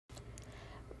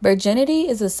Virginity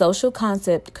is a social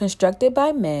concept constructed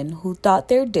by men who thought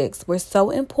their dicks were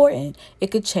so important it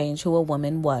could change who a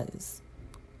woman was.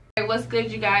 Hey, what's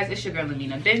good, you guys? It's your girl,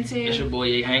 Lamina Benton. It's your boy,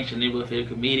 A. Hanks, your neighborhood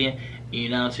favorite comedian. You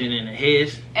now tune in to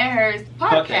his and hers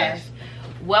podcast.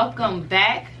 Welcome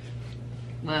back.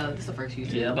 Well, this is the first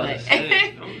YouTube. Yeah, I'm about but to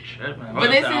say, oh, shit, man.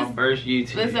 But this is first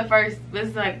YouTube.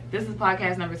 This is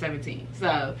podcast number 17.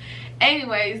 So,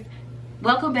 anyways,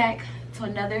 welcome back to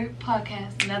another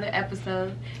podcast, another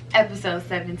episode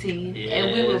 17. Yes,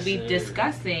 and we will be sir.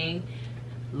 discussing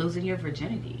losing your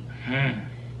virginity.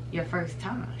 Your first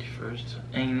time. First,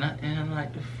 ain't nothing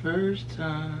like the first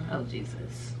time. Oh,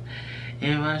 Jesus.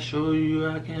 If I show you,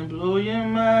 I can blow your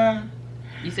mind.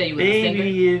 You said you was a singer?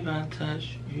 Baby, if I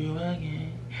touch you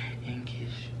again and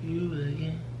kiss you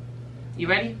again. You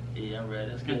ready? Yeah, I'm ready.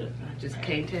 That's good. I just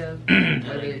can't tell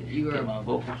whether you were Get a my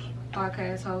vocals.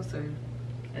 podcast host or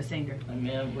a singer. I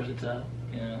mean, I'm versatile,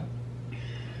 you know.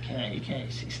 You can't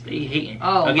stay hating.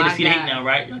 Oh, y'all get my to see the God. hate now,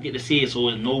 right? Y'all get to see it, so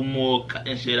there's no more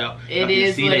cutting shit out. It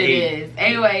is what it is.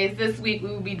 Anyways, this week we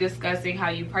will be discussing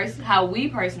how we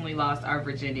personally lost our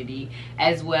virginity,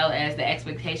 as well as the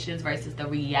expectations versus the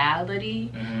reality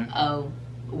of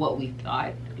what we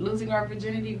thought losing our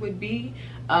virginity would be.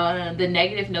 The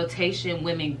negative notation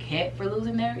women get for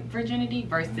losing their virginity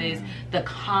versus the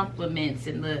compliments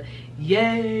and the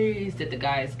yays that the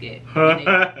guys get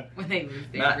when they lose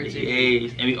their Not virginity. the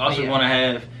A's. And we also yeah. want to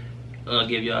have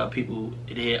give y'all people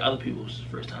to hear other people's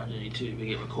first time journey too. We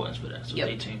get recordings for that, so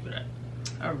stay tuned for that.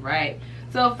 All right.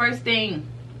 So first thing,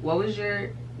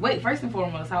 first and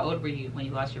foremost, how old were you when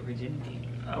you lost your virginity?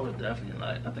 I was definitely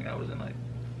I think I was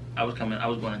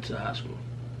going into high school.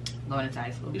 Going into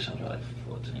high school? Yeah, something like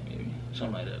 14 maybe.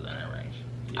 Something like that, in that range.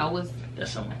 Yeah.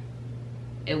 That's something.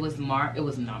 It was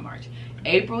not March.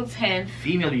 April 10th.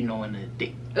 Female be knowing the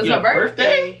date. It was my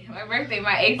birthday. My birthday,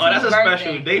 my 18th birthday. Oh, that's a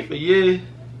special day for you.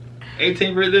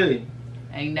 18th birthday.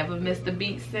 I ain't never missed a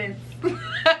beat since.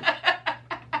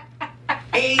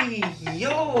 Hey,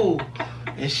 yo.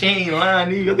 And she ain't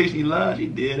lying either. I think she lied. She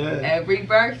did that. Every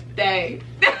birthday.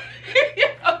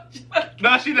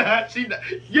 No, she not.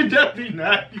 You're definitely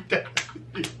not.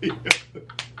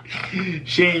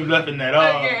 She ain't bluffing at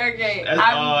all. Okay. That's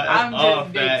I'm all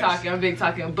just big talking. I'm big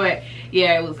talking. But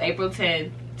yeah, it was April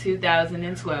 10th,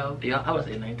 2012. Yeah, I would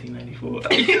say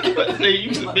 1994.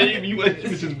 You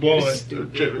was just born.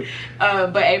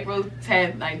 But April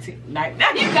 10th, now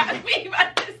you got me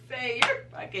about to say, you're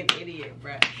a fucking idiot,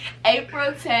 bro.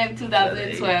 April 10th,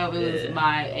 2012, it was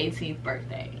my 18th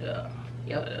birthday. Yeah.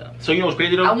 Yep. Yeah. So you know what's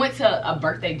crazy though? I went to a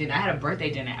birthday dinner. I had a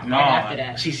birthday dinner right after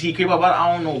that. See, creep about it.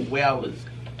 I don't know where I was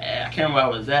at. I can't remember where I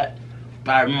was at.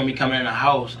 But I remember me coming in the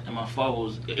house and my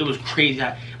father it was crazy.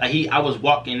 I was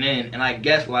walking in and I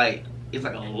guess it's like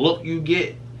a look you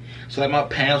get. So my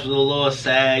pants was a little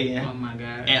sagging. Oh my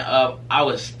God. And I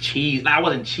was I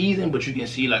wasn't cheesing, but you can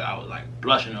see I was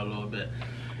blushing a little bit.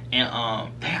 And I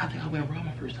think I went raw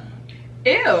my first time.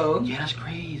 Ew. Yeah, that's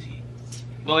crazy.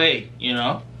 Well, hey, you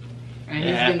know. And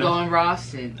he's been going raw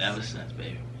since. Ever since,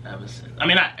 baby. Ever since. I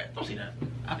mean, don't say that.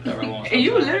 I've been raw and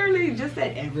you literally just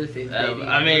said ever since, baby.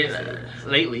 I mean,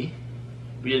 lately.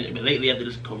 But lately, after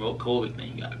this COVID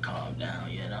thing, you gotta calm down,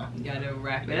 you know? You gotta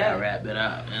wrap it up. You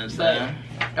know what I'm saying?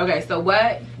 Okay, so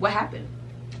what happened?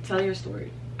 Tell your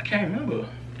story. I can't remember.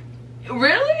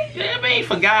 Really? Yeah, I mean,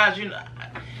 for guys, you know,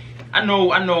 I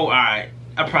know, alright.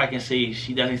 I probably can say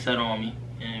she definitely sat on me.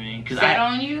 You know what I mean? Sat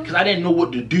on you? Because I didn't know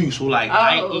what to do, so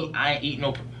I ain't eat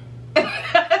no.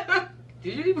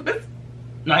 Did you eat pussy?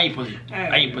 No, I ain't pussy. Oh,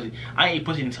 I ain't pussy. I ain't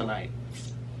pussy until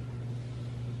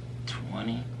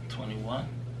 20, 21.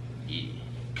 Yeah.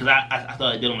 Because I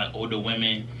started dealing with older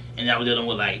women, and I was dealing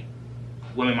with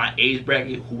women my age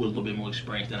bracket who was a little bit more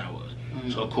experienced than I was.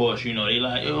 So of course, you know, they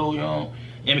yo.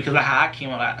 And because how I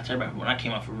came out, I tell you about when I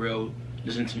came out for real,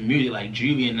 listening to music like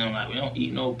Juvie and them, we don't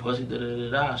eat no pussy,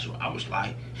 So I was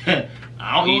like, I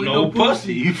don't eat no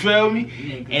pussy, you feel me?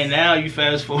 Niggas. And now you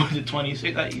fast forward to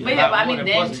 26, I eat but yeah, but I mean,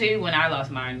 then pussy. too, when I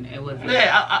lost mine, it was.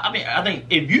 Yeah, I mean, I think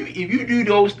if you do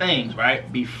those things, right,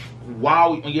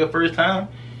 on your first time,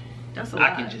 that's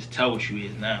I can just tell what you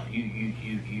is now. You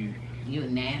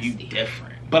nasty. You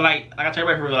different. But like I tell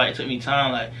you for real, it took me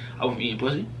time. I went from eating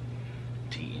pussy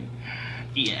to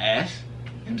eating ass.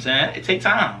 You know what I'm saying? It take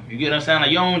time. You get what I'm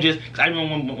saying? You don't just. Cause I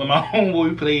remember when my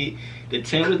homeboy played the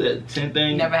 10 with the 10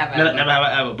 thing. Never have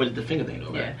I ever. But it's the finger thing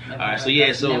though, right? Yeah. Alright,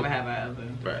 so never have I ever.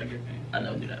 Right. I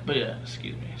never do that. But yeah,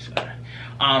 excuse me.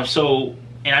 Sorry. So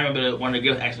and I remember one of the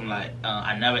girls asked him one of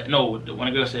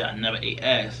the girls said I never ate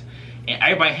ass. And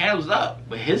everybody hands was up,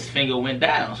 but his finger went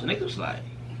down. So niggas was like,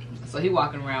 So he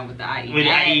walking around with the I eat with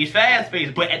the I eat fast fast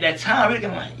face. But at that time, we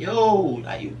looking like, yo,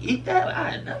 like you eat that?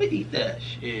 I never eat that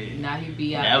shit. Now he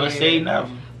be out Never there, say never.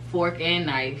 fork and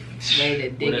knife, ready to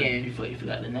dig in. You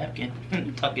forgot the napkin.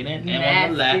 Tuck it in. And Nasty.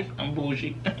 on the lap. I'm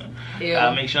bougie. Ew.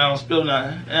 Gotta make sure I don't spill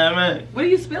nothing. Yeah, man. What are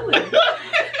you spilling? What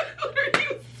are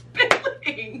you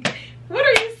spilling? What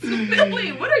are you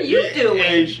spilling? What are you doing?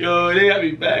 Hey, sure. They got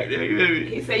me back there. You hear me?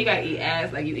 He said you gotta eat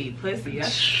ass like you eat pussy.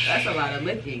 That's a lot of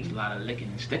licking. A lot of licking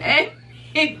and sticking.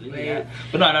 Anyway.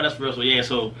 But no, that's for real. So yeah,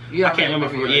 so You I can't remember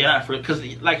for yours. yeah, not for because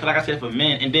like I said for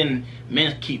men, and then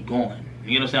men keep going.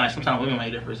 You know what I'm saying? Like sometimes women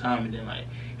might get their first time, and then like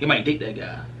they might date that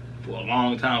guy for a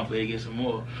long time before they get some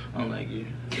more. I'm like, yeah,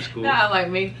 it's cool. Not like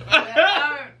me.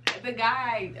 The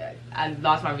guy I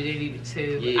lost my virginity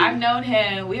to. Yeah. I've known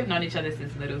him. We have known each other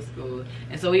since middle school,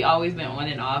 and so we always been on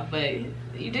and off. But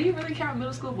do you really count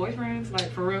middle school boyfriends,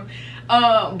 like for real?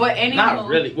 But anyway, Not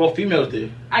really. Well, females do.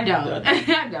 I don't.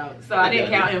 I don't. So I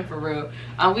didn't Yeah, count him for real.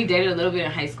 We dated a little bit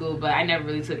in high school, but I never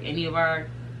really took any of our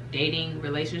dating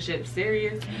relationships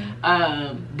serious.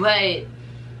 But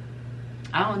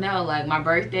I don't know. Like my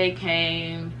birthday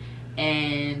came,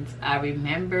 and I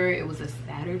remember it was a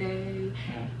Saturday,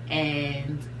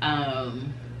 and I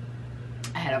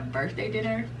had a birthday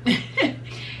dinner.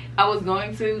 I was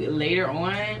going to later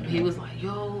on. He was like,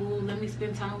 yo, let me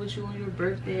spend time with you on your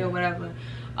birthday or whatever.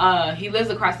 He lives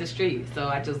across the street, so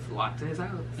I just walked to his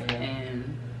house.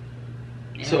 And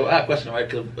So I have a question, right?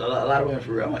 Because a lot of women,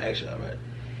 for real, I want to ask y'all, right?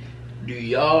 Do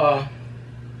y'all,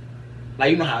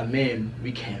 like, you know how men,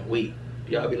 we can't wait.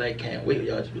 Y'all be like, can't wait.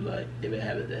 Y'all just be like, if it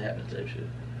happens, it happens type shit.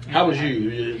 How was you?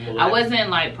 You just more I like, wasn't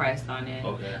like pressed on it.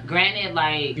 Okay. Granted,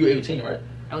 like You were 18, right?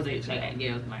 I was 18.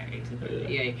 Yeah, I was my 18th.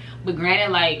 Yeah. But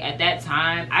granted, like at that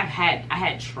time, I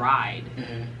had tried.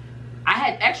 I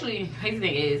had actually. Crazy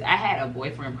thing is, I had a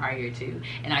boyfriend prior to,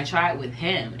 and I tried with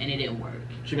him, and it didn't work.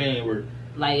 What you mean it didn't work?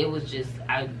 Like it was just,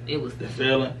 it was The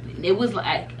feeling? It was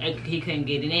like he couldn't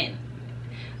get it in.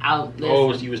 Oh,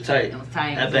 so you was tight. I was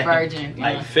tight. I I was a think, virgin.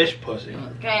 like fish pussy.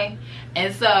 Okay,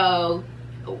 and so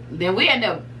then we end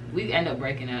up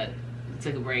breaking up.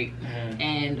 Took a break,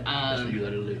 and That's when you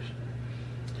let it loose.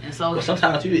 and so But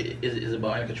sometimes too, it's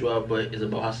about uncontrollable, but it's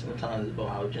about how sometimes it's about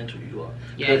how gentle you are.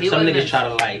 Yeah, he some wasn't niggas try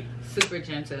to like. super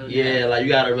gentle. Yeah, like you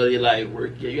gotta really like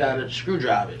work. Yeah, you gotta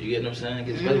screwdrive it. You get what I'm saying?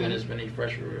 Because especially when it's been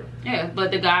fresh for real. Yeah,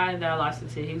 but the guy that I lost it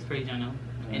to, he was pretty gentle,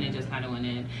 and it just kind of went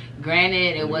in.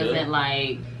 Granted, it wasn't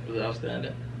like. It was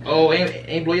outstanding. Oh,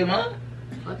 ain't blow your mind?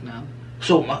 Fuck no.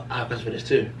 So I have a question for this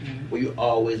too. Were you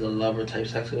always a lover type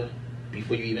sexer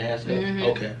before you even had sex?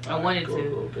 Okay. I wanted cool, to.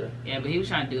 Cool, okay. Yeah, but he was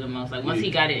trying to do the most. Like once he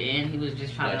got it in, he was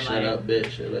just trying Like, to shut like. up, bitch.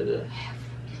 Shit like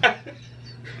that.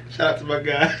 Shout out to my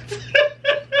guy.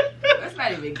 Let's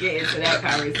not even get into that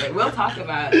conversation. We'll talk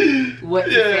about what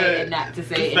to say and not to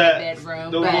say in the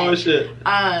bedroom. No but, bullshit.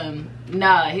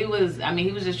 no, he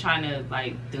was just trying to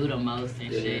like do the most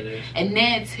and shit. And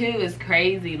then too, it's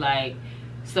crazy. Like,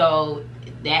 so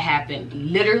that happened.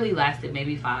 Literally lasted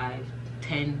maybe 5,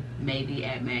 10, maybe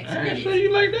at max minutes. So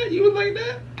you like that? You was like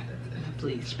that?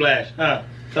 Please. Splash, huh?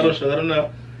 Let them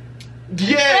know.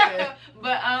 Yeah.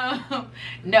 But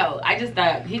no, I just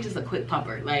thought he's just a quick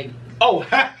pumper. Like. Oh.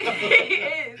 He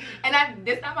is. And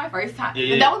this not my first time.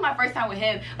 Yeah. That was my first time with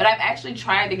him. But I've actually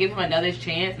tried to give him another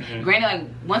chance. Granted, like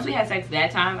once we had sex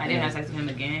that time, I didn't have sex with him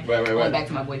again. Right. I went back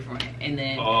to my boyfriend, and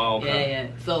then yeah.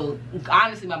 So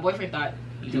honestly, my boyfriend thought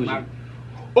you took my.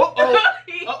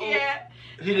 Yeah.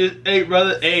 He just, hey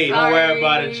brother, hey, don't worry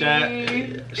about it, chat.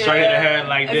 Straight at her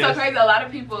like it's this. So crazy. A lot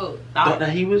of people thought that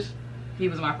he was. He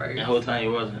was my first. The whole time he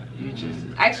wasn't. You just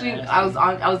actually, I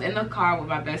was in the car with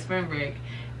my best friend Rick,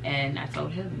 and I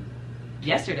told him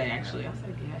yesterday. Actually, I was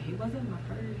like, yeah, he wasn't my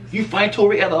first. You find told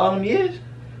Rick after all them years?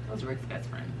 That was Rick's best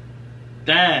friend.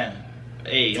 Damn.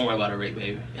 Hey, don't worry about it, Rick,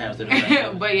 baby. It happens to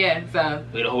the But yeah, so.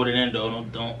 Way to hold it in though.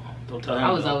 Don't tell him.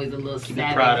 I was always a little Keep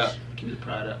savage. Keep his pride up. Keep his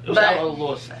pride up. It was a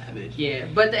little savage. Yeah,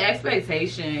 but the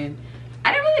expectation.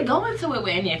 I didn't really go into it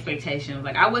with any expectations.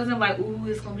 Like, I wasn't like, ooh,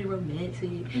 it's going to be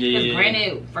romantic. Because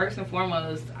granted, first and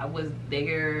foremost, I was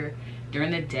bigger during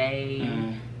the day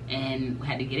and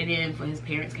had to get it in before his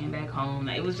parents came back home.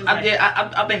 Like, it was just like...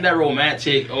 I think that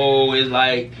romantic, is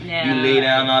like, you lay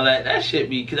down and all that. That shit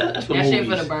be... Cause that's for movies. That shit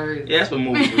for the birds. Yeah, that's for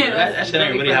movies. that shit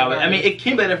ain't really how it... I mean, it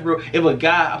can be that for real. If a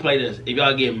guy... I play this. If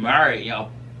y'all get married, y'all...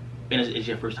 And it's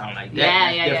your first time like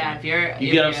that. Yeah. If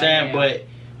you get what I'm saying? But...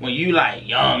 When you like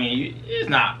young and it's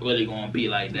not really gonna be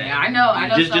like that. Yeah, I know.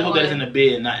 Just hope that it's in the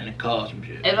bed and not in the car. Some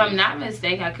shit. If I'm not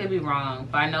mistaken, I could be wrong,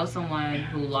 but I know someone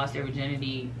who lost their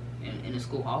virginity in a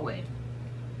school hallway.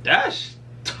 That's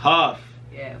tough.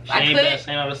 Yeah, she ain't been the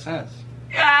same ever since.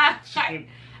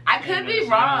 I could be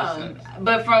wrong,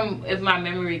 but from if my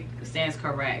memory stands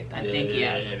correct, I think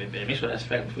Yeah, make sure that's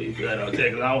fact before you fill that out there,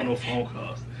 because I don't know phone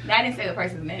calls. I didn't say the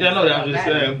person's name. Yeah, I know that. I'm just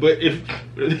saying. But if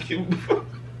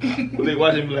when they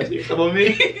watch it, be like, "You talking about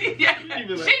me?" Yeah, She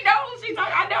be like, she knows. She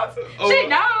talking. I know. Oh, She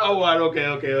knows. Oh, right, okay.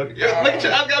 Yeah, look at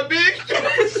your eyes got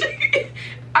big.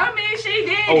 I mean, she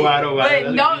did. Oh, right, oh, right.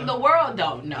 But no, the world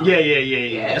don't know.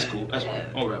 Yeah. That's cool. That's cool.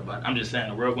 Don't worry about it. I'm just saying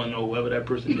the world gonna know whoever that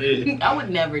person is. I would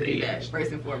never do that.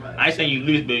 First and foremost. I ain't saying you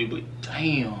loose, baby, but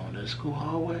damn, the school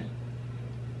hallway.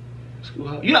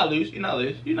 You're not loose. I'm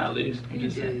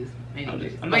just saying.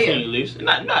 I'm not saying you're loose.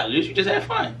 Not loose. You just had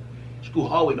fun. School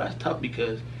hallway, that's tough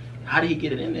because how did he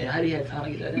get it in there? How did he have time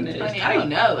to get that in there? I don't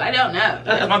know.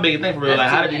 That's my biggest thing for real. Like,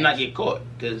 how did he not get caught?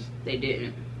 Because they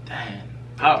didn't. Damn.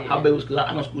 How big was school?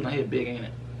 I know school's not here big, ain't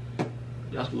it?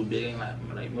 Y'all school big, ain't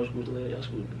like most schools there. Y'all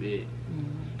school big.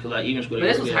 Cause like even school. But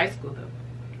this was high school though.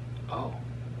 Oh.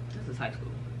 This was high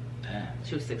school. Damn.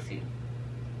 She was 16.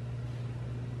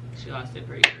 She lost it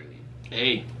pretty early.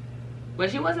 Hey.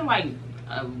 But she wasn't like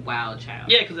a wild child.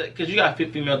 Yeah, cause you got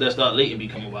females that start late and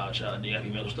become a wild child. Then you got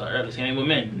females who start early. Same with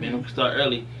men. Men who start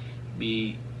early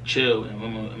be chill, and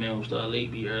men who start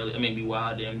late be early. Be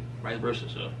wild, and vice versa.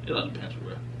 So it all depends for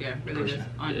real. Yeah, really just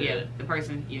on the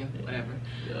person, you, whatever.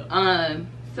 Yeah.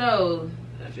 So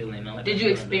that feeling. Like did you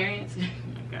experience? Oh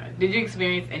my God. Did you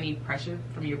experience any pressure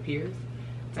from your peers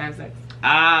to have sex?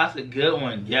 That's a good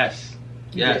one. Yes.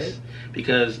 Yes.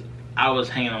 Because I was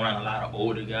hanging around a lot of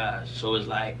older guys, so it's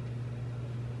like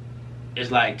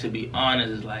to be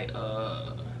honest,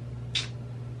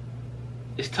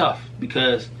 it's tough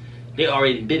because they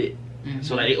already did it.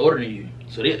 So like they older than you,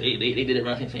 so they did it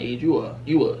around the same age you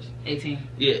was 18.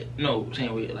 Yeah, no,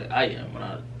 same way like I am when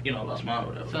I lost mine or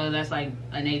whatever. So that's like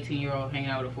an 18-year-old hanging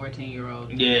out with a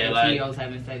 14-year-old. Yeah, 18-year-olds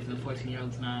having sex and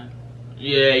 14-year-olds not.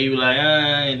 Yeah, you be like,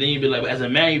 and then you be like, as a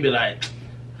man, you be like,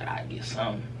 I gotta get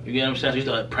something. You get what I'm saying? So you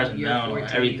start pressing down on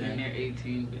everything. And they're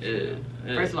 18.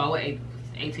 Yeah. First of all, what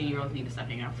 18-year-olds need to stop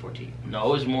hanging out with 14?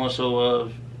 No, it's more so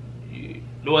of,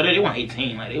 well, they weren't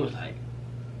 18. Like, they was like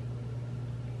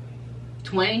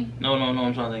 20? No,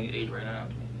 I'm trying to think of age right now.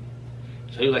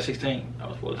 So he was like 16. I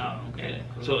was 14. Oh, okay. Yeah.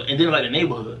 Cool. So, and then like the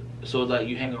neighborhood. So it's like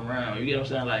you hang around. You get what I'm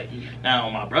saying? Like, now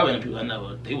my brother and people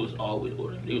they was always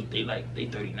older. They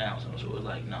 30 now. So it was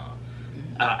like, nah.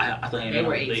 I thought they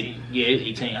were 18. Yeah, it was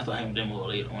 18. I thought I hanged with them a little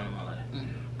later on in my life.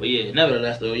 But yeah,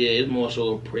 nevertheless though, yeah, it's more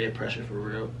so peer pressure for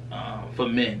real. For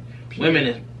men. Women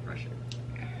is pressure.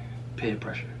 Peer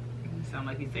pressure. You sound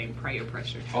like he's saying prayer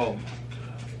pressure. Oh my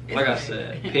God. Like I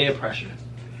said, peer pressure.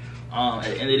 At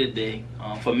the end of the day,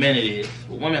 for men it is.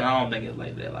 For women, I don't think it's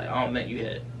like that. Like, I don't think you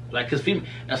had, like, cause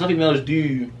now some females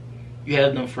do, you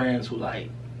have them friends who like,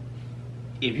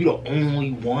 if you the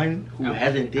only one who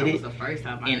hasn't did it. That was the first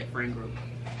time I had a friend group.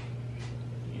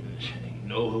 You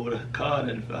know who would have called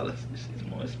it, fellas. She's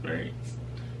more experienced.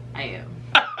 I am.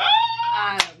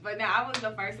 But now I was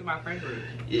the first in my friend group.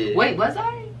 Yeah. Wait, was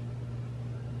I?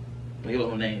 Give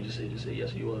her name. Just say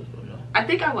yes, you was. Or no. I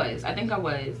think I was.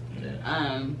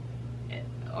 Yeah.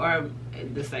 Or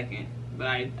the second.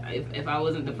 But if I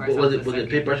wasn't the first, was it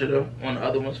peer pressure though on the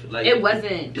other ones? Like, it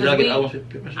wasn't. Did y'all get other ones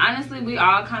peer pressure? Honestly, we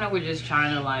all kind of were just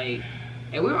trying to like,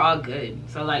 and we were all good.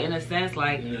 So like in a sense,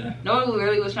 like no one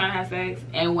really was trying to have sex.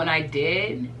 And when I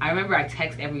did, I remember I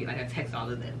text all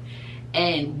of them.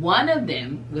 And one of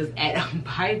them was at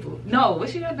Bible. No,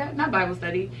 was she at not Bible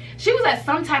study? She was at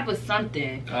some type of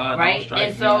something, right?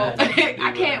 And so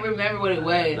I can't remember what it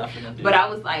was, but I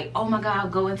was like, oh my God, I'll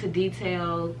go into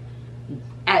detail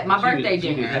at my birthday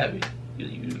dinner.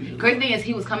 Crazy thing is,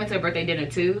 he was coming to a birthday dinner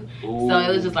too, so it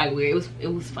was just like weird. It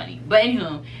was funny, but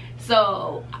anywho,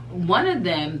 so one of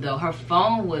them though, her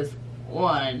phone was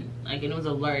on, like, and it was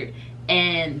alert,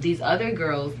 and these other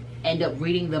girls end up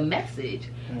reading the message.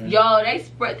 Yo, they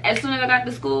spread as soon as I got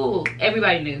to school.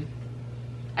 Everybody knew.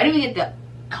 I didn't even get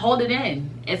to hold it in,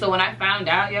 and so when I found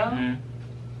out, yo, I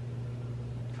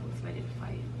was ready to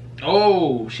fight.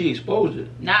 Oh, she exposed it.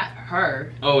 Not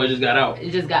her. Oh, it just got out.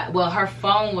 It just got, well, her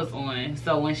phone was on,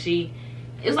 so when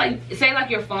it's like, say like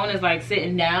your phone is like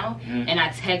sitting down, and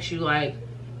I text you like,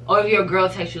 or if your girl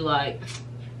texts you like,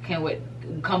 can't wait,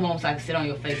 come home so I can sit on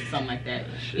your face or something like that.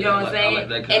 Shit, you know what I'm saying? I like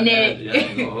that kind of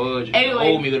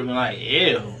anyway, old me would have been like,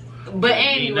 ew. But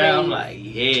anyway, now I'm like,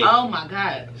 yeah. Oh my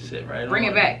God. Sit right Bring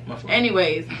on it back.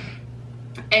 Anyways,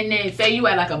 and then say you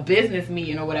at like a business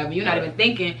meeting or whatever, you're not even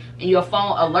thinking, and your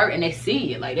phone alert and they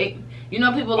see it, like they, you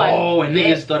know, people like, oh, and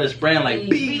niggas started spraying like,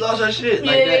 B lost her shit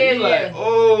like that. You like,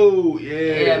 oh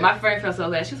yeah. Yeah, my friend felt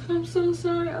so bad. She's like, I'm so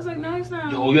sorry. I was like, no, it's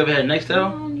not. Yo, you ever had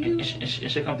Nextel? And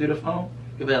shit come through the phone?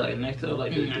 You ever had like a Nextel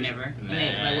like this? I never.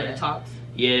 Man. Like when it talks.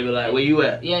 Yeah, but like, where you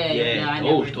at? Yeah.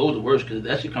 Those the worst because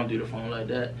that shit come through the phone like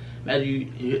that. Imagine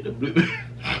you hit the blue.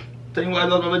 Tell you why I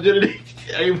lost my virginity.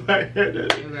 Everybody heard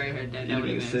that. Everybody heard that. That would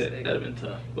have been sick. That'd have been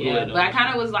tough. But I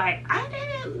kind of was like, I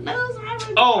didn't lose my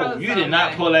virginity. Oh, you did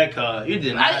not pull that card. You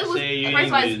did not say you didn't. First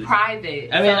of all, it's private.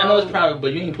 I mean, I know it's private,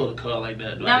 but you didn't pull the card like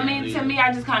that. I mean, to me,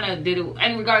 I just kind of did it.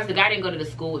 In regards, the guy didn't go to the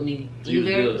school with me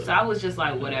either, so I was just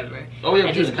like, whatever. Oh yeah,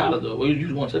 but you was in college though. Well, you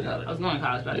was going to college. I was going to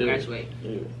college, about to graduate.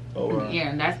 Yeah. Oh, right.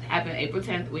 Yeah, and that happened April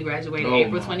 10th. We graduated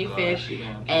April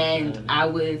 25th, and I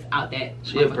was out that.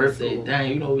 So your birthday, school. Dang,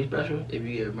 you know what's special? If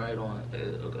you get married on,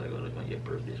 on your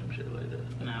birthday, some shit like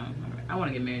that. No, I want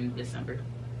to get married in December.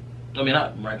 I mean,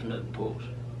 not married, to propose.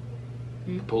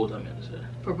 Propose, I meant to say.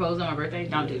 Propose on my birthday?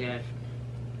 Don't do that.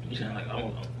 You sound like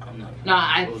I'm not. No,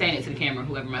 I'm saying it to the camera.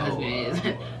 Whoever my husband is,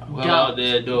 don't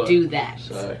do that.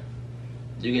 Sorry,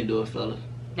 you can do it, fellas.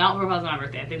 Don't propose on my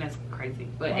birthday. I think that's crazy.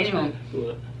 But anyway.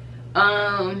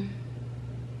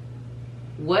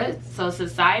 So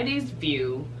society's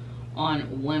view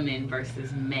on women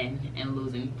versus men and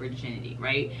losing virginity,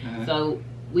 right? So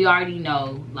we already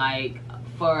know, like,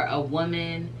 for a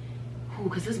woman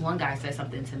because this one guy said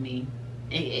something to me,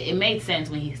 it made sense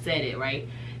when he said it, right?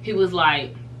 He was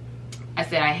like, I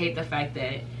said, I hate the fact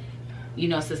that, you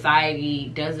know,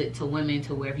 society does it to women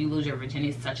to where if you lose your virginity,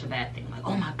 it's such a bad thing. Like,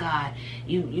 oh my God,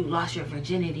 you lost your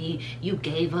virginity, you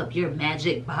gave up your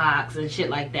magic box and shit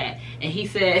like that. And he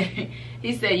said,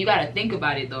 you got to think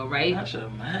about it though, right? That's a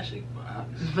magic box.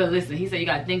 But listen, he said, you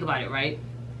got to think about it, right?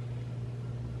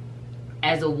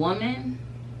 As a woman,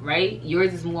 right,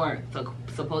 yours is more,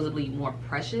 supposedly more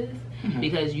precious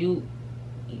because you're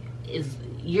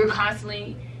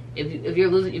constantly, if you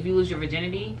lose your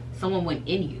virginity, someone went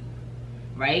in you.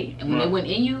 Right? And when they went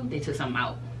in you, they took something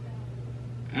out.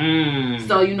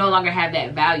 So you no longer have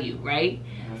that value, right?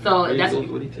 So what that's what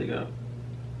did he take out?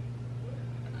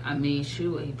 I mean,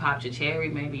 shoot, he popped your cherry,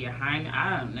 maybe your hymen.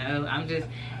 I don't know. I'm just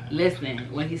listening.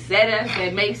 When he said that,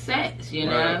 it makes sense, you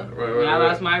know? Right, when I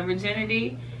lost my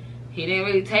virginity, he didn't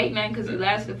really take nothing because he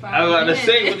lasted 5 minutes. I was about to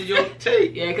say, what did you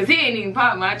take? Yeah, because he didn't even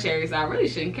pop my cherry, so I really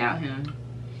shouldn't count him.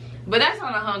 But that's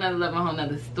on a whole nother level, a whole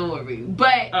nother story.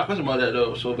 But question about that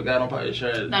though. So if a guy don't pop your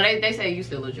cherry, no, they say you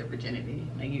still lose your virginity.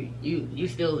 Like you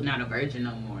still not a virgin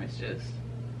no more. It's just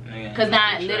because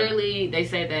not literally. They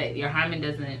say that your hymen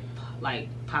doesn't like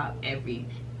pop every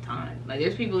time. Like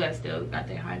there's people that still got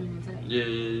their hymen intact.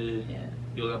 Yeah.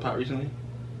 You got pop recently?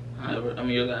 Huh? I mean,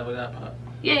 you ever got pop?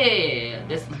 Yeah.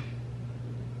 This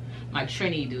my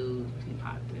Trini dude, he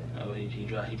popped it. Oh, he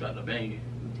dropped the bang. He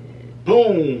did.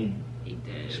 Boom. He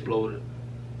did. Exploded.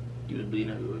 You was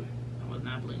bleeding everywhere. I was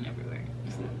not bleeding everywhere.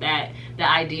 That the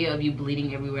idea of you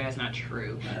bleeding everywhere, that's not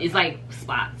true. It's like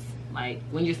spots. Like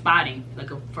when you're spotting,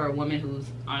 like for a woman who's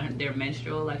on their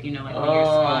menstrual, like you know, like when you're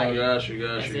spotting. Got you.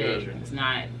 It's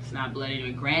not blood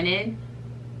anywhere. Granted,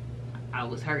 I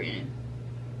was hurting.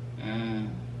 Yeah,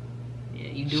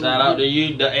 you do. Shout out to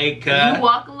you, the A-Cut. You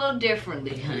walk a little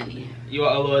differently, honey. You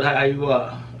walk a little how you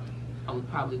walk. I was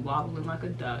probably wobbling like a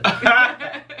duck.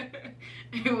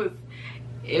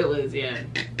 It was, yeah.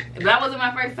 But that wasn't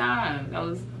my first time. That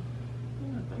was.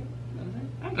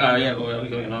 Yeah, well,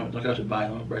 look out your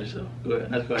body, I'm brace yourself. Go ahead,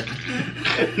 next question.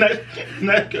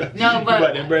 next question. No, but. You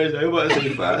about to embrace that. You about to say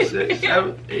 5, 6,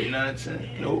 7, 8, 9, 10.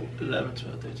 Nope, 11,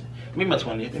 12, 13. Me my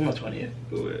 20th.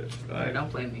 Go ahead. All right. Don't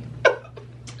play me.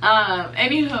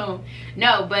 Anywho,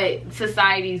 no, but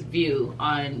society's view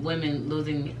on women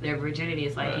losing their virginity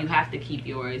is like you have to keep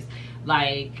yours,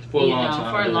 like for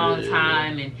a long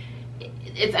time, and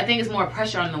it's I think it's more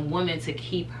pressure on the woman to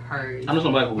keep hers. I know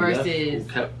somebody who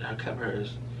versus kept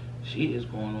hers. She is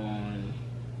going on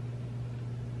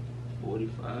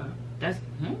 45. That's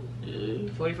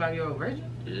 45-year-old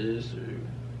virgin. Yes, sir.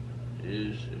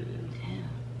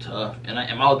 Tough. And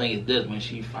my whole thing is this: when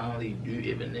she finally do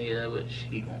if a nigga ever,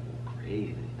 she gonna go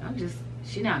crazy.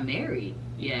 She not married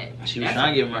yet. She was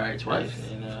trying to get married twice.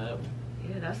 Yeah,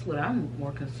 that's what I'm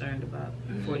more concerned about.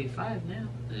 45 now.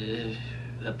 Yeah,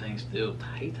 that thing's still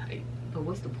tight. But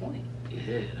what's the point?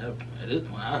 Yeah, at this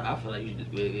point, I feel like you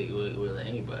should just let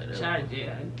anybody. I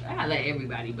gotta let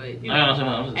everybody, but you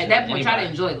know, at that point, try to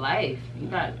enjoy life. You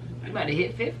about to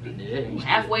hit 50. Yeah, you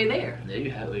halfway there. Yeah, you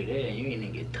halfway there, and you ain't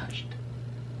even get touched.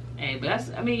 Hey, but that's,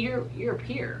 I mean, you're a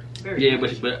peer. Very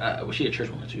much. But she a church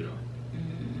woman too, though.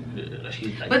 Yeah,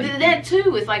 she's like, but that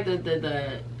too, it's like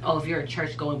the if you're a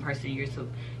church going person, you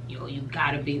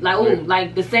gotta be like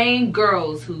like the same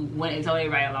girls who went and told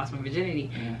everybody I lost my virginity.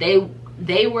 They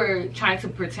they were trying to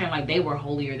pretend like they were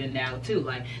holier than thou too.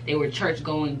 Like they were church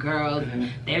going girls.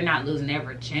 They're not losing their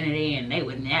virginity, and they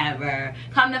would never.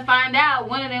 Come to find out,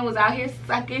 one of them was out here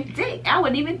sucking dick. I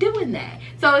wasn't even doing that.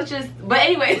 So it's just. But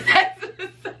anyways, that's.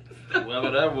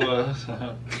 Whoever that was.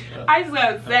 I just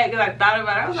got upset because I thought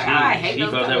about it. I was like, I hate those.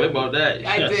 She felt that way about that.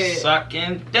 I did.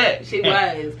 Sucking dick. She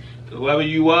was. Whoever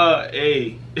you are,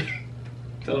 hey.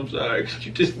 Tell them sorry.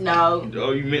 You just. No.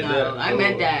 Oh, you meant that? I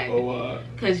meant that. Oh,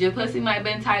 because your pussy might have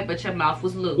been tight, but your mouth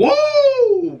was loose.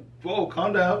 Whoa! Whoa,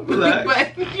 calm down. Relax.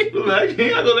 Relax. You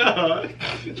ain't gotta go that hard.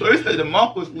 So he said the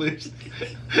mouth was loose.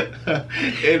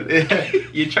 and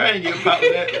you're trying to get popped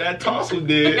that tonsil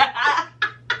did.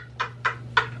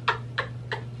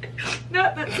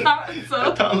 Not the tonsil.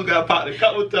 That tonsil got popped a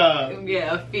couple times.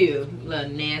 Yeah, a few. A little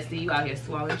nasty. You out here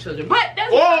swallowing children. But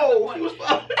that's whoa! She was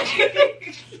swallowing.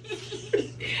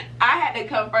 I had to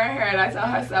confront her, and I told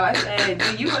her so. I said,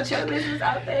 "Do you want your business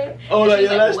out there?" Oh, no,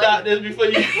 yeah, let's stop this before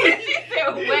you. She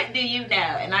said, "What do you know?"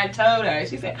 And I told her.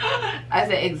 She said, "I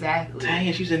said exactly."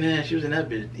 Dang, she was in there. She was in that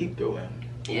bitch deep throwing.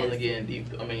 Yes. Wasn't getting deep.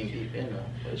 I mean, deep in her.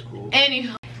 That's cool.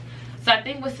 Anywho, so I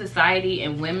think with society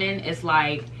and women, it's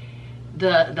like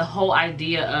the whole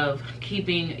idea of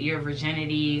keeping your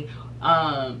virginity.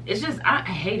 It's just I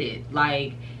hate it.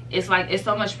 Like it's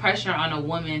so much pressure on a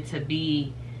woman to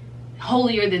be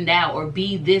holier than thou or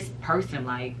be this person.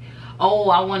 Like, oh,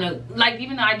 I want to, like,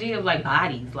 even the idea of like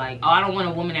bodies, like, oh, I don't want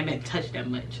a woman that been touched that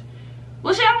much.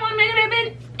 Well, shit, I don't want a man that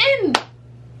been in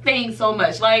things so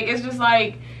much. Like, it's just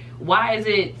like, why is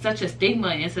it such a stigma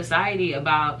in society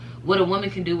about what a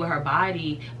woman can do with her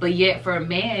body, but yet for a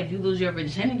man, if you lose your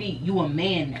virginity, you a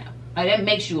man now. Like, that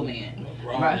makes you a man.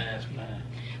 Right? Ass man.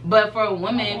 But for a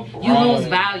woman, you lose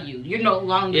value. You're no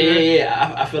longer.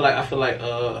 Yeah. I feel like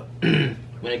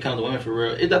when it comes to women, for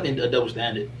real, it's definitely a double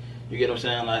standard. You get what I'm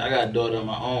saying? Like, I got a daughter of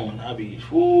my own. I be,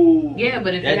 whoo. Yeah,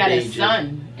 but if you got a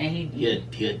son and he And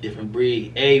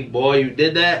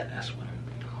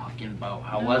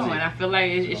I feel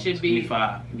like it should be. Give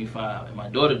me five. If my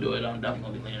daughter do it, I'm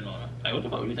definitely gonna be leaning on her. Like, what the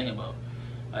fuck were you thinking about?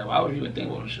 Like, why would you even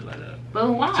think about shit like that? But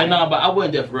why? So, no, but I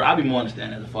wouldn't do it for real. I'd be more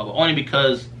understanding as a father. Only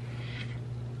because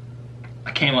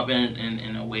I came up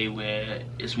in a way where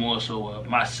it's more so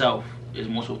myself is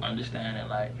more so understanding,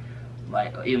 like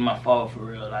even my father, for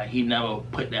real, like he never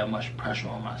put that much pressure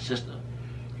on my sister.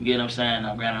 You get what I'm saying?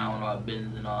 Now granted, I don't know our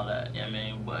business and all that, you know what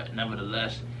I mean, but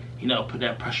nevertheless, he never put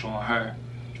that pressure on her.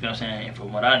 You know what I'm saying? And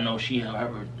from what I know, she had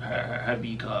her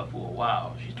B card for a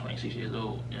while. She's 26 years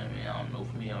old, you know what I mean? I don't know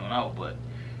from here on out, but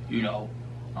you know,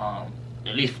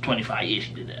 at least for 25 years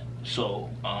she did that. So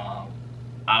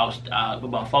but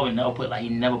my father never put, like, he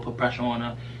never put pressure on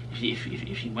her.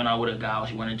 If she went out with a guy or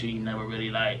she wanted to, he never really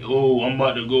like, oh, I'm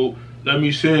about to go, let me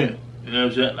sing. You know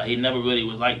what I'm saying? Like, he never really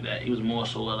was like that. He was more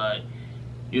so like,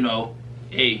 you know,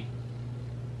 hey,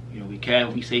 you know, we care,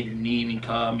 we say you need me,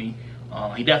 call me.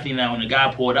 He definitely, now when the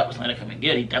guy pulled up, was trying to come and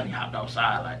get it, he definitely hopped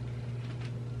outside, like,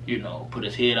 you know, put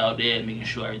his head out there, making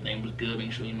sure everything was good,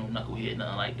 making sure he no knucklehead,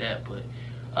 nothing like that. But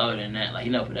other than that, like, he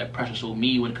never put that pressure. So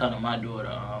me, when it comes to my daughter,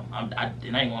 and I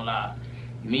ain't gonna lie,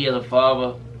 me as a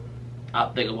father, I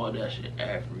think about that shit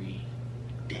every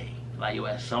day. Like, yo,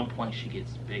 at some point she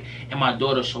gets big. And my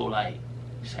daughter's so, like,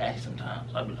 sassy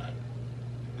sometimes. I'd be like,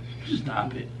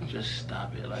 stop it. Just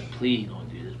stop it. Like, please don't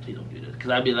do this. Please don't do this. Because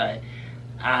I'd be like,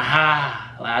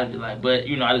 aha. Like, I'd be like, but,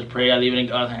 you know, I just pray. I leave it in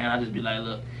God's hand. I just be like,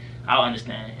 look, I'll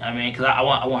understand. I mean, because I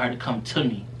want her to come to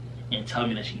me and tell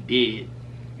me that she did,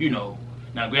 you know.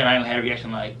 Now, granted, I ain't had a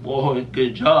reaction like, whoa,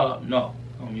 good job. No.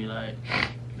 I'll be like,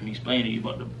 let me explain to you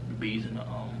about the bees and the,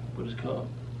 what is it called?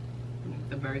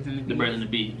 The birds and the bees. The birds and the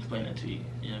bees. Explain that to you.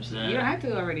 You know what I'm saying? You don't have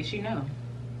to already. She know.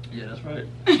 Yeah, that's right.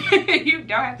 You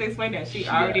don't have to explain that. She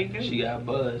already knew. She got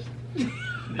buzzed.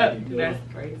 That's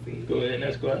crazy. Go ahead,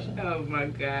 next question. Oh my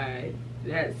God.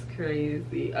 That's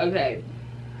crazy. Okay.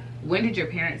 When did your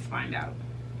parents find out?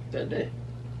 That day.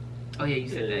 Oh yeah, you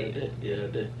said that. Yeah,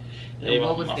 that day. Hey,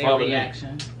 what was their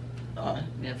reaction?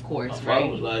 Yeah, of course, my father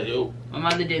was like, yo. My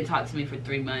mother didn't talk to me for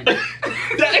 3 months.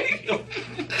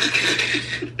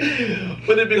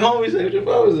 What did big homie say? What your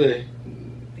father say?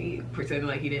 He pretended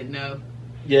like he didn't know.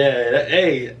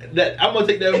 Yeah, I'm gonna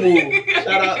take that move.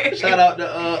 Shout out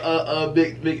to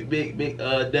big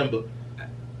Denver.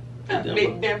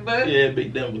 Big Denver? Yeah,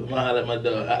 Big Denver. I'm gonna holler at my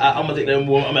dog. I'm gonna take that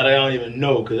move. I don't even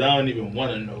know, because I don't even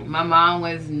want to know. My mom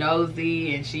was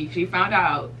nosy, and she found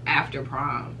out after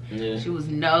prom. Yeah. She was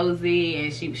nosy,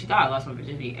 and she thought I lost my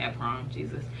virginity at prom.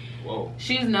 Jesus. Whoa.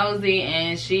 She's nosy,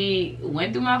 and she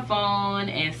went through my phone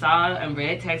and saw and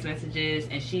read text messages,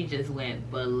 and she just went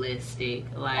ballistic.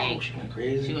 Like, she went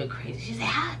crazy. She went crazy. She said,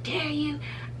 "How dare you?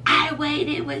 I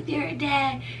waited with your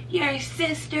dad. Your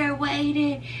sister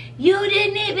waited. You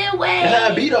didn't even wait. That's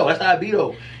how I be though. That's how I be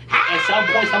though. At some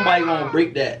point, somebody gonna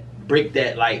break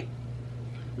that like.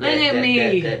 Look at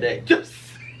me. Just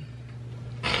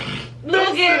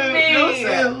look at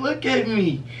me. Look at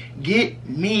me. Get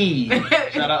me.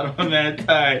 Shout out to my man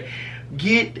Ty.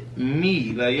 Get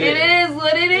me. Like, yeah. It is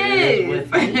what it is.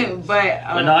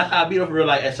 But no, that's how I be though for real.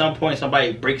 Like at some point,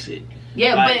 somebody breaks it.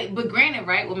 Yeah, like, but granted,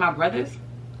 right, with my brothers,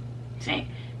 she ain't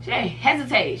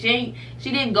hesitate. She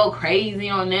didn't go crazy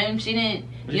on them. She didn't,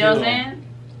 you know what I'm saying?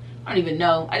 I don't even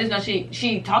know. I just know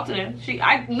she talked to them.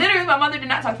 Literally, my mother did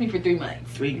not talk to me for 3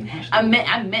 months. 3 months? I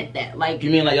meant that. Like, you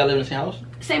mean like y'all live in the same house?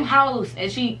 Same house,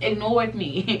 and she ignored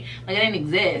me like it didn't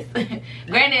exist.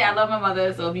 Granted, I love my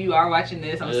mother, so if you are watching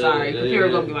this, I'm sorry. Because people are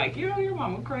gonna be like, yo, your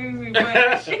mama crazy.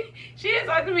 But she didn't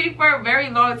talk to me for a very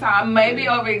long time. Maybe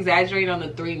over exaggerating on the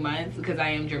 3 months because I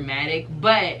am dramatic,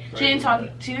 but she didn't talk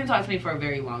to me for a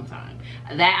very long time.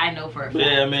 That I know for a fact.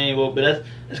 Yeah, I mean, well, but that's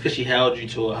because she held you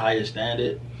to a higher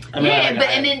standard. I mean,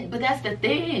 yeah, but that's the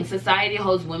thing. Society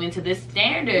holds women to this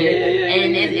standard,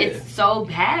 and it's so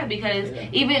bad because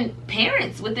even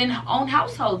parents within own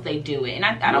households they do it, and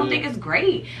I don't think it's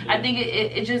great. I think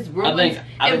it just ruins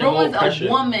ruins a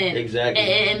woman. Exactly.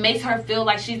 It makes her feel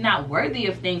like she's not worthy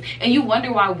of things, and you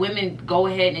wonder why women go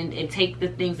ahead and take the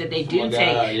things that they do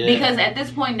take. Because at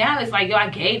this point now it's like, yo, I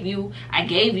gave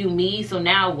you me, so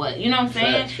now what? You know what I'm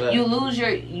saying? Fact. You lose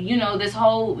your, this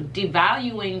whole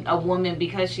devaluing a woman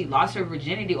because she lost her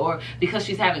virginity or because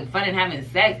she's having fun and having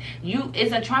sex.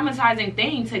 It's a traumatizing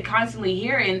thing to constantly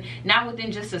hear, and not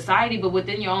within just society but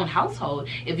within your own household.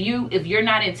 If you're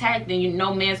not intact, then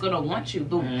no man's gonna want you.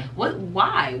 But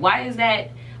why is that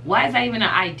even an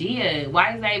idea?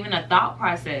 Why is that even a thought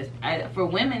process? For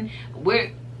women,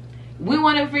 we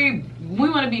want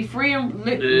to be free and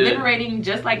liberating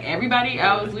just like everybody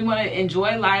else. We want to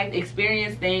enjoy life,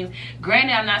 experience things.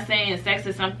 Granted, I'm not saying sex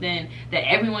is something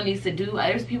that everyone needs to do.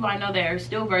 There's people I know that are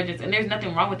still virgins, and there's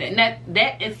nothing wrong with that. And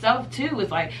that itself too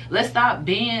is like, let's stop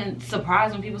being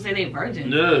surprised when people say they're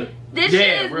virgins. This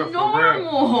shit is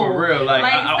normal. For real. Like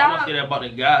I want to say that about the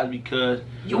guys because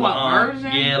you a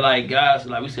virgin. Yeah, like guys,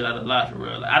 like we say that a lot for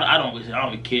real. Like, I don't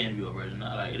really care if you're a virgin.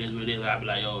 Like it is what it is. I be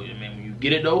like, yo, man, when you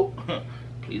get it though,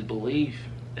 please believe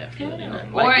that feeling.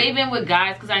 Or even with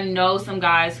guys, because I know some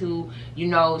guys who,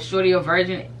 shorty a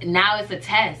virgin. Now it's a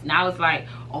test. Now it's like,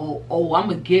 oh, I'm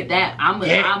gonna get that. I'm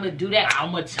gonna do that.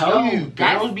 I'm gonna tell you,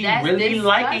 girls be really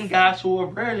liking guys who are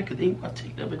virgin because they want to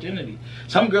take their virginity.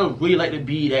 Some girls really like to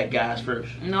be that guy's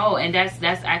first. No, and that's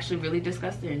actually really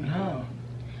disgusting. No.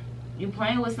 You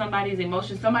playing with somebody's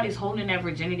emotions. Somebody's holding that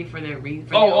virginity for their reason.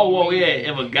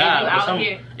 If a guy,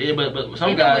 but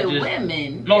some guys with just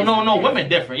women. No, women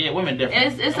different. Yeah, women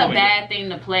different. It's a bad thing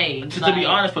to play. To be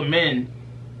honest, for men,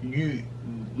 we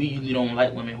usually don't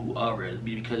like women who are virgins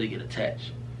because they get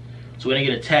attached. So when they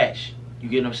get attached, you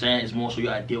get what I'm saying? It's more so you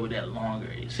gotta deal with that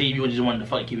longer. See, if you just wanted to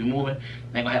fucking keep it moving,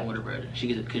 that ain't gonna happen with a virgin. She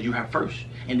gets it because you her first,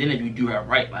 and then if you do her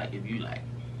right, like if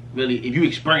you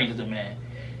experience as a man,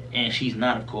 and she's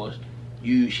not, of course.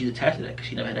 She's attached to that because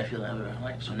she never had that feeling ever in her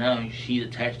life. So now she's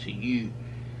attached to you,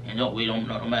 and no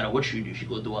matter what you do, she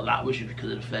goes through a lot with you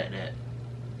because of the fact that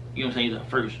you're saying at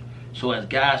first. So as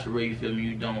guys, for real, you feel me?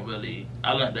 You don't really.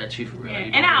 I learned that too for real.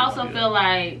 And I also feel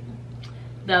like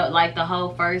the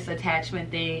whole first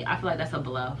attachment thing. I feel like that's a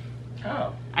bluff.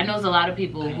 Oh. I know there's a lot of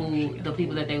people the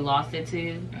people that they lost it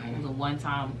to was a one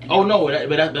time. Oh no,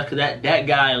 that's because that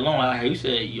guy alone. Like you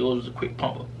said, yours was a quick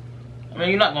pumper. I mean,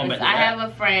 you're not going back to that. I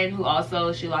have a friend who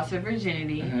also, she lost her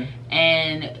virginity,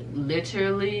 and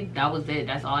literally, that was it.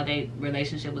 That's all their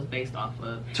relationship was based off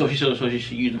of. So she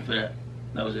used him for that.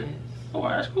 That was it. Yes. Oh,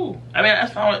 that's cool. I mean,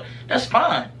 that's fine. That's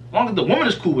fine. As long as the woman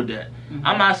is cool with that.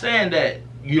 I'm not saying that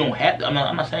you don't have to. I'm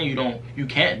not saying you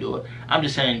can't do it. I'm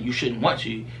just saying you shouldn't want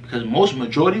to, because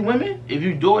majority women, if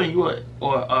you do it and you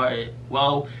are a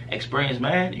well experienced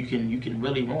man, you can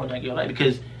really ruin like your life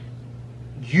because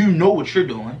you know what you're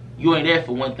doing. You ain't there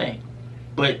for one thing,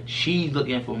 but she's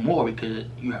looking for more because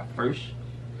you are first.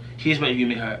 She's expecting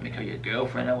you to make her your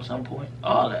girlfriend at some point.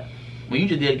 All that. When you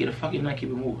just there to get a fucking nut, keep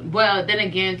it moving. Well, then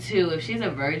again, too, if she's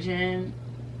a virgin,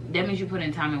 that means you put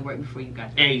in time and work before you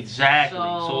got there. Exactly.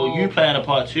 So you playing a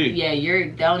part too. Yeah,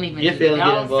 don't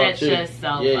set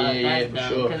yourself up. That's dumb.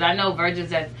 Sure. Because I know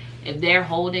virgins that if they're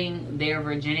holding their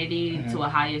virginity to a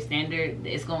higher standard,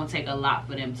 it's gonna take a lot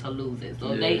for them to lose it.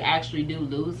 So if they actually do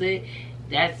lose it,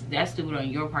 that's stupid on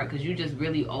your part because you just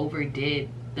really overdid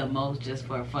the most just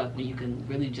for a fuck when you can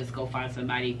really just go find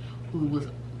somebody who was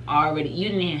already, you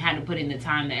didn't even have to put in the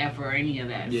time, the effort, or any of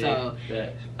that. Yeah, so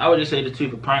I would just say the two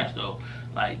for parents though,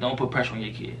 like don't put pressure on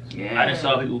your kids. Yeah. I just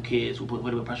saw people with kids who put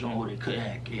pressure on who they couldn't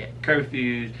have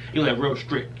curfews. It was like real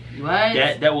strict. What?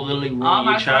 That will literally ruin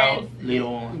your child later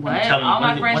on. What? I'm telling all you,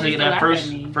 my friends once they get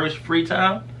that first free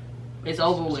time, it's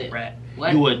over with. Right.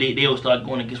 What? They'll start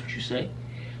going against what you say.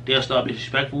 They'll start being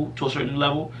respectful to a certain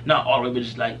level, not all the way, but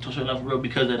just like to a certain level, real,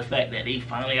 because of the fact that they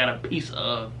finally got a piece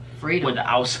of freedom. What the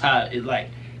outside is like.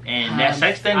 And that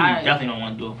sex thing, you definitely don't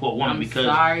want to do it for a woman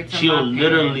because she'll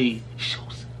literally.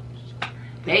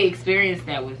 They experienced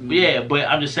that with me. Yeah, but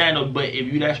I'm just saying though. But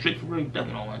if you that strict for real, you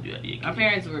definitely don't want to do that to your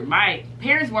kids. My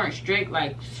parents weren't strict,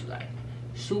 like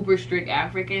super strict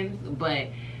Africans, but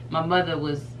my mother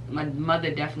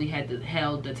definitely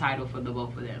held the title for the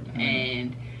both of them,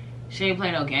 and she ain't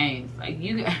play no games. Like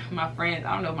my friends,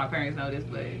 I don't know if my parents know this,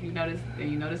 but if you know this,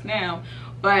 then you know this now.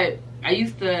 But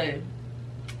the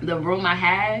room I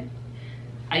had,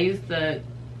 I used to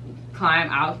climb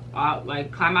out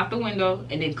the window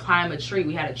and then climb a tree.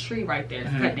 We had a tree right there.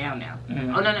 It's cut down now.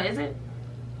 Oh no, is it?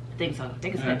 I think so. I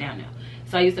think it's cut down now.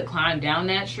 So I used to climb down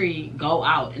that tree, go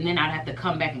out, and then I'd have to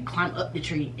come back and climb up the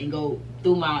tree and go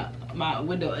through my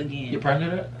window again. You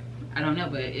pregnant at? I don't know,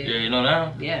 but you know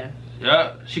now. Yeah.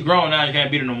 Yeah, she grown now. You can't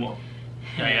beat her no more.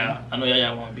 Yeah. I know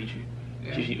y'all want to beat you.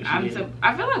 Yeah.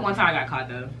 I feel like one time I got caught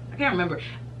though. I can't remember.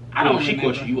 I don't. She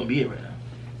caught you. You wouldn't be here right now.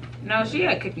 No, she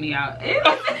had kicked me out.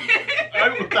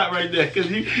 I'm gonna stop right there because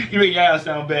you make y'all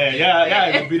sound bad. Y'all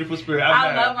have a beautiful spirit.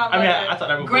 I love my mother. I thought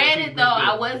that was granted though,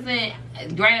 I wasn't.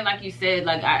 Granted, like you said,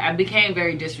 like I became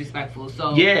very disrespectful.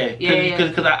 So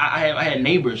because I had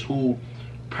neighbors who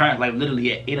parents like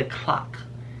literally at 8 o'clock.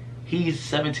 He's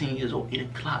 17 years old. 8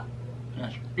 o'clock.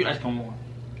 You guys come on.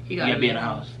 You gotta be in the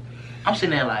house. I'm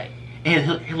sitting there like, and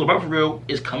his little brother for real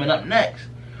is coming up next.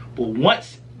 But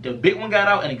once the big one got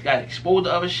out and it got exposed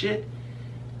to other shit,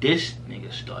 this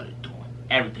nigga started doing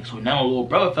everything. So now my little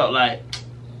brother felt like,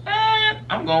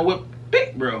 I'm going with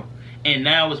big bro. And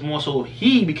now it's more so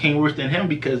he became worse than him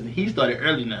because he started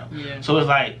early now. Yeah. So it's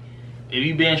like, if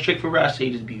you being strict for real, I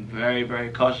say just be very, very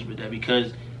cautious with that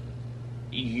because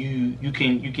you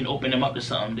can open them up to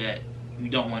something that you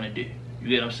don't want to do. You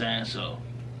get what I'm saying? So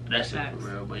that's it for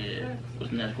real. But yeah,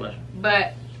 what's the next question?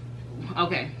 But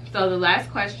okay, so the last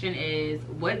question is,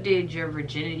 what did your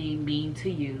virginity mean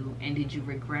to you, and did you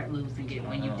regret losing it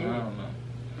when you did? I don't know.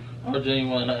 My virginity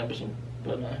wasn't nothing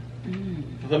but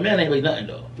nothing. For men, ain't really nothing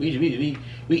though.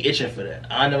 We itching for that.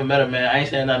 I never met a man. I ain't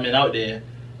saying that men out there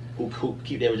who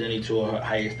keep their virginity to a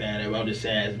higher standard. But I'm just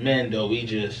saying, as men though, we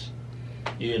just,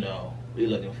 we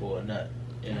looking for a nut.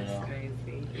 That's crazy.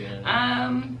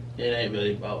 It ain't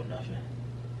really about nothing.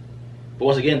 But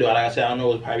once again, though, like I said, I don't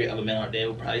know, there's probably other men out there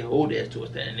who probably hold theirs to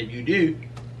us that. And if you do,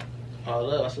 all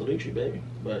love, I salute you, baby.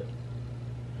 But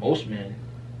most men,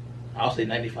 I'll say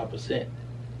 95%.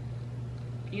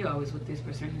 You always with this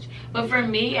percentage. But for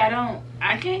me,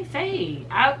 I can't say.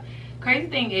 Crazy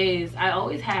thing is, I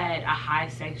always had a high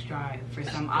sex drive for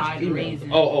some odd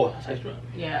reason. Oh, sex drive.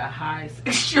 Yeah, a high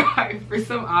sex drive for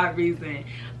some odd reason.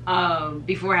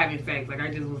 Before having sex, like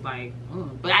I just was like,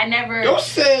 but I never. Don't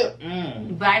say.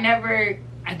 But I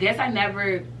guess I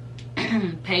never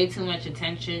paid too much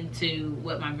attention to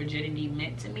what my virginity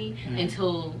meant to me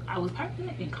until I was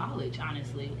probably in college.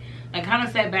 Honestly, I kind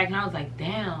of sat back and I was like,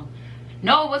 damn.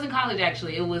 No, it wasn't college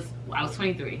actually. I was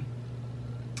 23.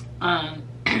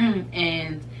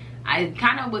 And I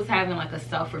kind of was having like a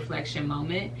self-reflection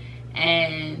moment,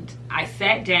 and I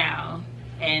sat down,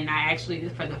 and I actually,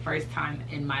 for the first time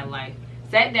in my life,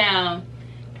 sat down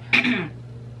and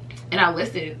I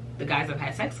listed the guys I've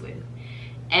had sex with,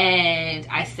 and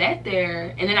I sat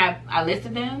there, and then I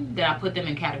listed them, then I put them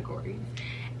in categories,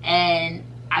 and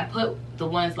I put the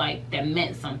ones like that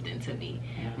meant something to me,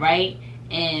 right?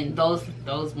 And those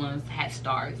ones had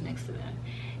stars next to them,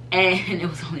 and it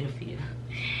was only a few.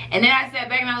 And then I sat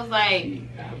back and I was like,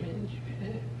 how many did you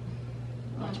have?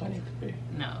 Not 23.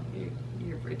 No,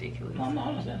 you're ridiculous. No,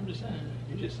 I'm just saying.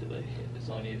 You just said like it's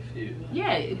only a few.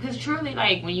 Yeah, because truly,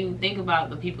 like when you think about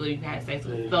the people you've had sex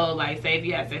with, so like say if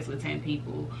you had sex with 10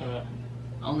 people,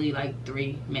 only like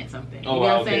 3 meant something. You know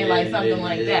what I'm saying? Like something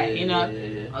like that. You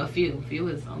know, a few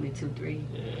is only 2, 3,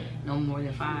 no more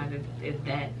than 5 if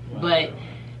that. But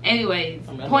anyways,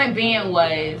 point being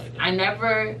was I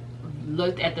never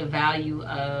looked at the value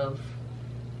of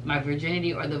my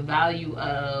virginity or the value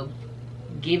of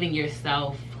giving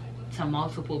yourself to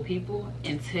multiple people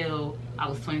until I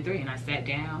was 23 and I sat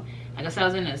down. Like I said, I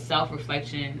was in a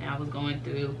self-reflection and I was going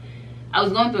through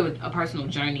a personal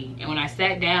journey, and when I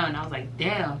sat down I was like,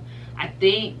 damn, I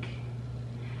think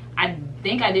I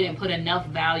didn't put enough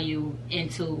value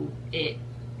into it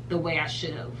the way I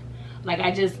should have. Like,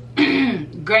 I just,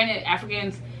 granted,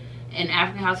 Africans in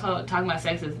African household, talking about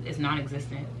sex is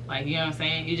non-existent. Like, you know what I'm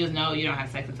saying? You just know you don't have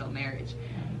sex until marriage.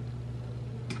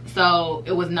 So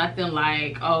it was nothing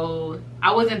like, oh,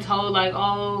 I wasn't told like,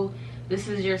 oh, this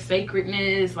is your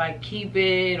sacredness, like keep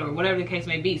it, or whatever the case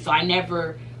may be. So I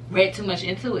never read too much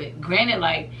into it. Granted,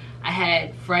 like, I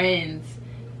had friends,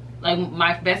 like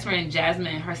my best friend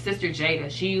Jasmine, her sister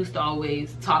Jada, she used to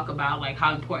always talk about like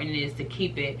how important it is to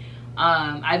keep it.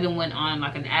 I even went on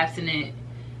like an abstinent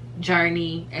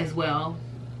journey as well,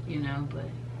 you know, but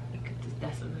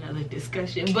that's another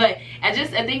discussion. But I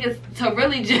think it's to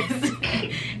really just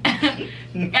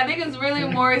I think it's really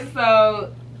more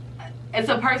so it's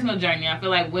a personal journey. I feel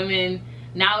like women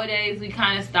nowadays, we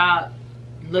kind of stop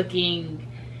looking,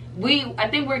 I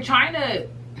think we're trying to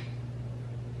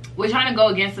go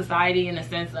against society in the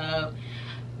sense of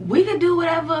we could do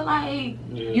whatever, like,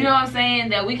 you know what I'm saying,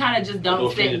 that we kind of just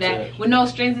don't sit back with no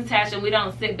strings attached, and we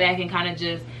don't sit back and kind of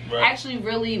just actually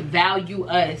really value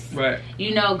us. Right.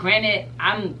 You know, granted,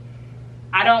 I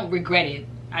don't regret it.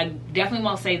 I definitely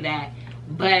won't say that,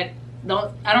 but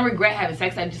I don't regret having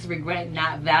sex. I just regret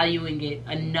not valuing it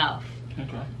enough.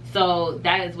 Okay. So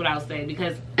that is what I would say,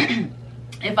 because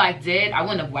if I did, I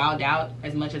wouldn't have wilded out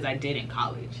as much as I did in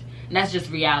college. And that's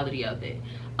just reality of it.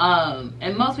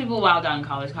 And most people wild out in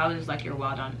college. College is like your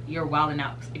wilding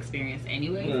out experience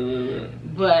anyway.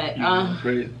 But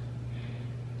I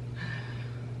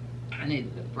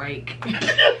needed a break. but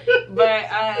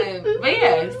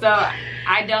yeah, so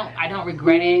I don't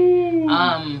regret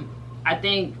it. I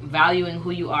think valuing who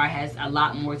you are has a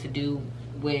lot more to do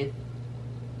with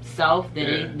self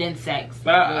than sex.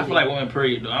 But I feel like women,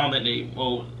 period, though, I don't think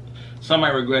some might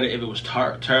regret it if it was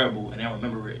terrible and they don't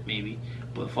remember it, maybe.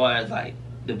 But as far as like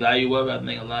the value of it, I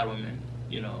think a lot of women,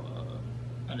 you know,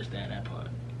 understand that part,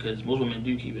 because most women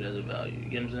do keep it as a value. You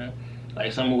get what I'm saying?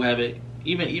 Like some who have it,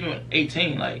 even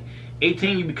 18, like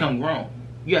 18, you become grown.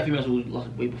 You have females who lost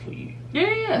weight before you.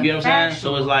 Yeah. You know what I'm saying?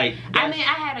 So it's like, I mean,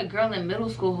 I had a girl in middle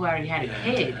school who already had a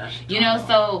kid. You know,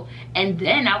 so, and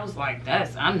then I was like,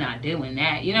 I'm not doing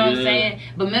that. You know what I'm saying?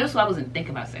 But middle school, I wasn't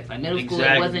thinking about sex. Like middle school,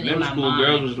 it wasn't in my mind. Middle school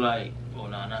girls was like, oh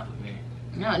no, not for me.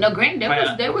 No, granted,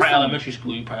 there was some elementary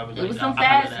school. You probably was there was some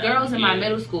fast girls in my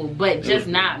middle school, but just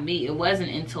not me. It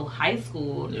wasn't until high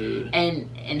school, and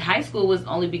in high school was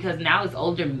only because now it's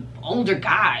older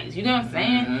guys. You know what I'm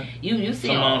saying? You see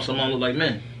someone look like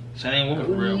men. Same woman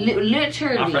for real.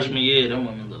 Literally. My freshman year, them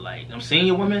women look like, them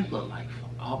senior women look like,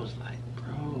 I was like,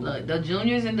 bro. Look, the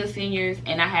juniors and the seniors,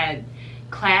 and I had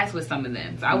class with some of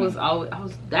them. So I was.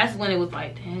 That's when it was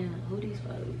like, damn, who these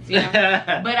folks? You know?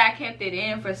 But I kept it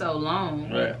in for so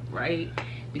long, right?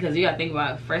 Because you gotta think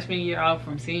about freshman year off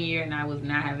from senior year, and I was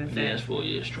not having sex. Yeah, it's 4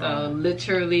 years strong. So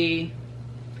literally.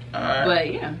 All right.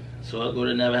 But yeah. So I'll go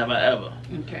to never have I ever.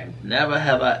 Okay. Never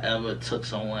have I ever took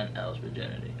someone else's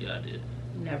virginity. Yeah, I did.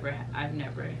 Never. I've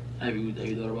never. Have you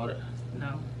thought about it?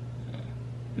 No.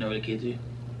 Never the kids you?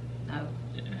 No.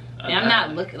 Yeah. I'm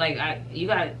not looking like you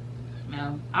got.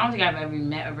 No, I don't think I've ever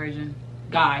met a virgin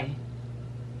guy.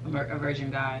 A virgin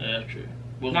guy. Yeah, that's true.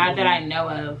 Not that I know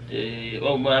of. Yeah.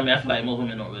 Well, but I mean, I feel like most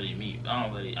women don't really meet. I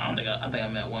think I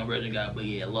met one virgin guy, but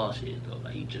he had lost his though.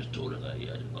 Like he just told us, like,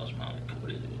 yeah, I just lost mine like a couple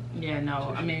days ago. Yeah,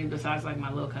 no. I mean, besides like my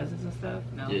little cousins and stuff,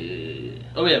 no. Yeah.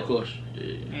 Oh yeah, of course.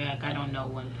 Yeah, like I don't know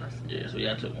one person. Yeah, so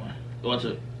yeah, I took one. I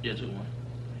took one.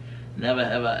 Never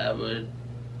have I ever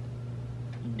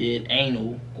did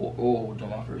anal or oral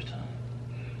during my first time.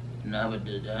 Never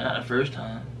did that. Not the first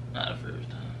time.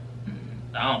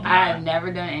 I've never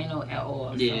done anal at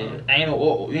all. Yeah, so. Anal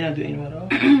or oral. You never do anal at all?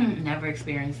 Never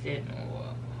experienced it. Oh,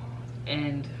 wow.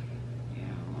 And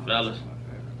fellas.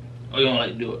 Oh, you don't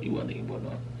like to do it? You wasn't thinking about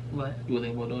doing it? What? You wasn't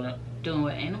thinking about doing that? Doing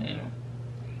what, anal? Anal.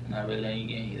 Not really. They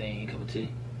ain't a cup of tea.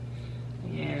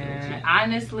 Yeah,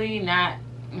 honestly, not.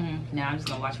 No, I'm just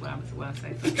gonna watch what I'm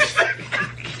saying.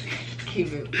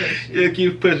 Keep it pushing. Yeah,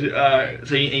 keep pushing. All right.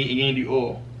 So you ain't do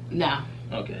oral? No.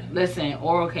 Okay. Listen,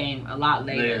 oral came a lot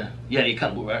later. Yeah, you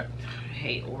comfortable, right? I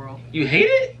hate oral. You hate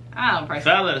it? I don't personally.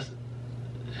 Fellas,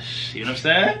 you know what I'm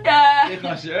saying? Yeah. They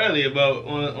talked earlier about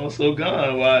on So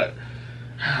Gone. Why?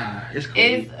 It's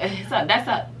cool. That's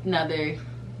another.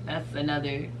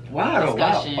 Why though?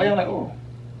 Discussion. Why you don't like oral?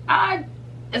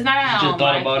 It's not that I don't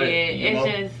thought like about it. It's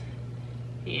just,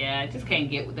 I just can't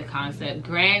get with the concept.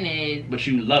 Granted. But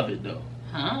you love it though.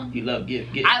 Huh? You love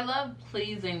getting. I love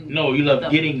pleasing. No, you love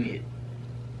getting it.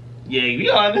 Yeah, be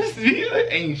honest.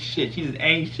 Ain't shit. She just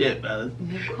ain't shit, fellas.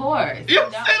 Of course. You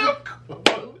said of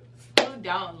course.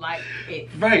 don't like it.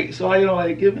 Right. So why you don't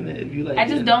like giving it if you like? I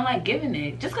just don't like giving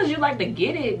it. Just because you like to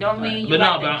get it, don't mean you but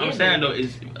like no, but I'm saying though,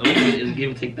 it's a give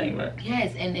and take thing, right?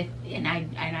 Yes, and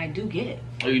I do get.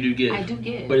 Oh, you do get. I do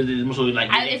get. But it's more so like.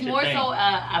 It's more so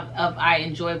I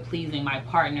enjoy pleasing my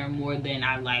partner more than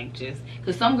I like just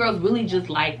because some girls really just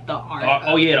like the art.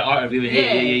 Oh yeah, the art of giving.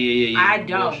 Yeah. I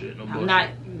don't. Bullshit, no I'm bullshit. not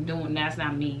doing. That's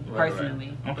not me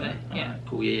personally. Right. Okay. But, yeah. Right.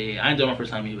 Cool. Yeah. I ain't doing my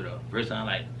first time either though. First time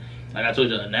like I told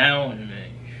you now and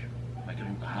then like in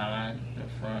the behind, in the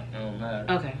front, it don't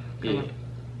matter. Okay.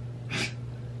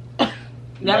 Yeah.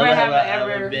 Never have I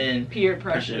ever been peer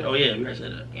pressure. Oh yeah, we already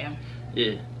said that. Yeah.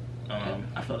 Yeah.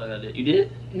 I felt like I did. You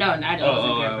did? No, I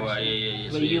don't. Right. Yeah.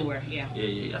 But so, you were, yeah.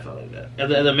 Yeah. I felt like that.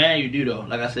 As a man, you do though.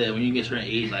 Like I said, when you get a certain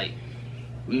age, like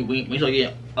when you start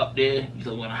getting up there, you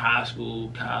start going to high school,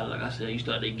 college. Like I said, you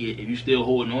start to get if you still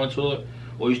holding on to it,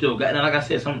 or you still got. Now, like I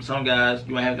said, some guys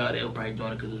you might have guys that will probably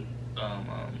doing it because of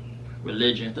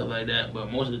religion and stuff like that.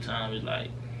 But most of the time, it's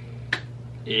like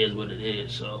it is what it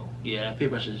is. So yeah, peer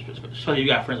pressure is especially if you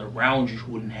got friends around you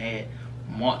who wouldn't have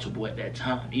multiple at that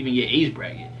time. Even your age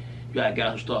bracket. You got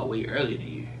guys who start way earlier than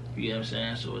you. You get what I'm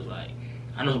saying? So it's like,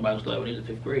 I know somebody who started when he was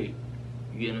in 5th grade.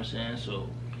 You get what I'm saying? So,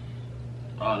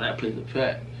 all that plays a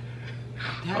fact.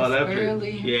 That's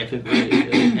early. Yeah, 5th grade.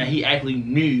 And he actually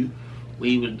knew what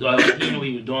he was doing. He knew what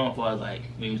he was doing for us, like,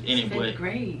 when he was in it. 5th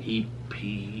grade.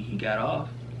 He got off.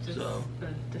 Just so,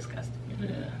 disgusting.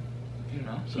 Yeah. You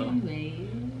know, so. Anyways.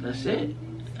 That's it.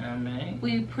 I mean,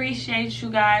 we appreciate you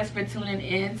guys for tuning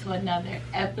in to another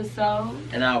episode.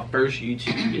 And our first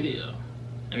YouTube video.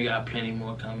 And we got plenty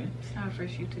more coming. It's not our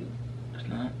first YouTube. It's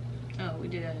not? Oh, we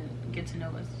did a Get to Know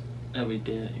Us. Yeah, we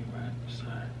did. You're right.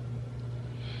 Sorry.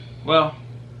 Well,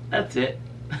 that's it.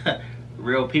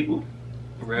 Real people,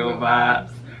 real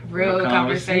vibes, real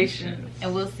conversations.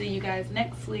 And we'll see you guys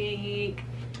next week.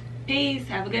 Peace.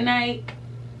 Have a good night.